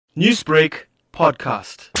Newsbreak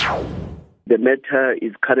podcast. The matter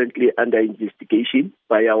is currently under investigation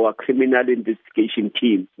by our criminal investigation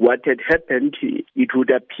team. What had happened, it would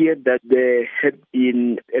appear that there had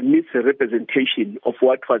been a misrepresentation of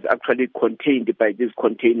what was actually contained by these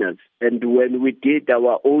containers. And when we did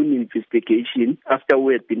our own investigation, after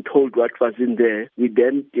we had been told what was in there, we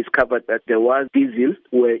then discovered that there was diesel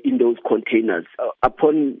were in those containers.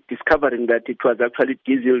 Upon discovering that it was actually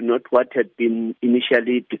diesel, not what had been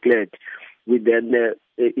initially declared, we then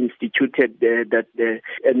instituted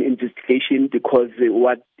an investigation because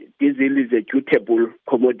what diesel is a dutiable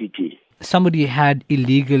commodity. Somebody had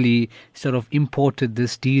illegally sort of imported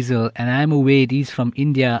this diesel, and I'm aware it is from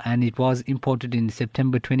India and it was imported in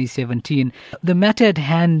September 2017. The matter at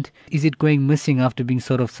hand, is it going missing after being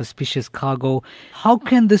sort of suspicious cargo? How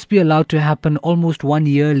can this be allowed to happen almost 1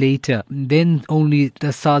 year later? Then only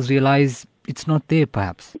does SARS realize it's not there,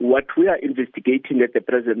 perhaps? What we are investigating at the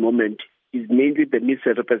present moment is mainly the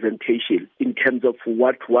misrepresentation in terms of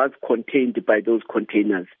what was contained by those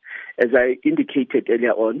containers. As I indicated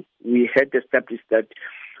earlier on, we had established that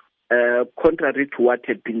contrary to what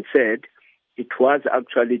had been said, it was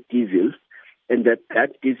actually diesel, and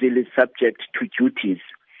that diesel is subject to duties.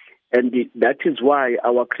 And that is why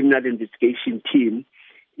our criminal investigation team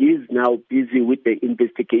is now busy with the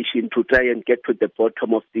investigation to try and get to the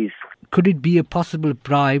bottom of this. Could it be a possible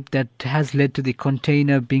bribe that has led to the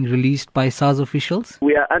container being released by SARS officials?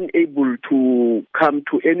 We are unable to come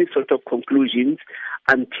to any sort of conclusions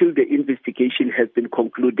until the investigation has been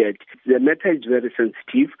concluded. The matter is very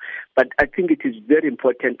sensitive, but I think it is very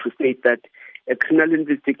important to state that a criminal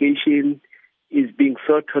investigation is being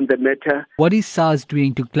sought on the matter. What is SARS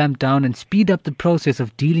doing to clamp down and speed up the process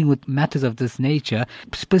of dealing with matters of this nature,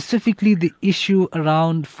 specifically the issue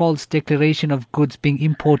around false declaration of goods being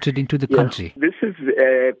imported into the country? This is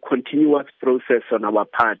a continuous process on our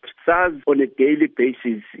part. SARS on a daily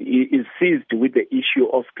basis is seized with the issue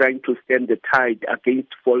of trying to stem the tide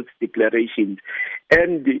against false declarations.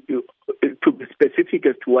 And to be specific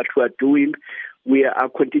as to what we are doing, we are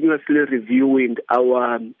continuously reviewing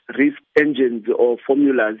our risk engines or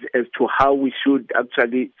formulas as to how we should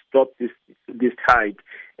actually stop this tide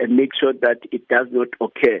and make sure that it does not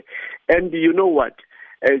occur. And you know what?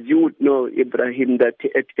 As you would know, Ebrahim, that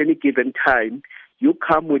at any given time, you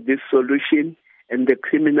come with this solution and the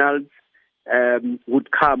criminals would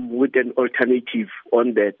come with an alternative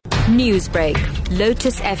on that. Newsbreak,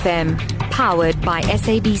 Lotus FM, powered by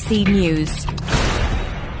SABC News.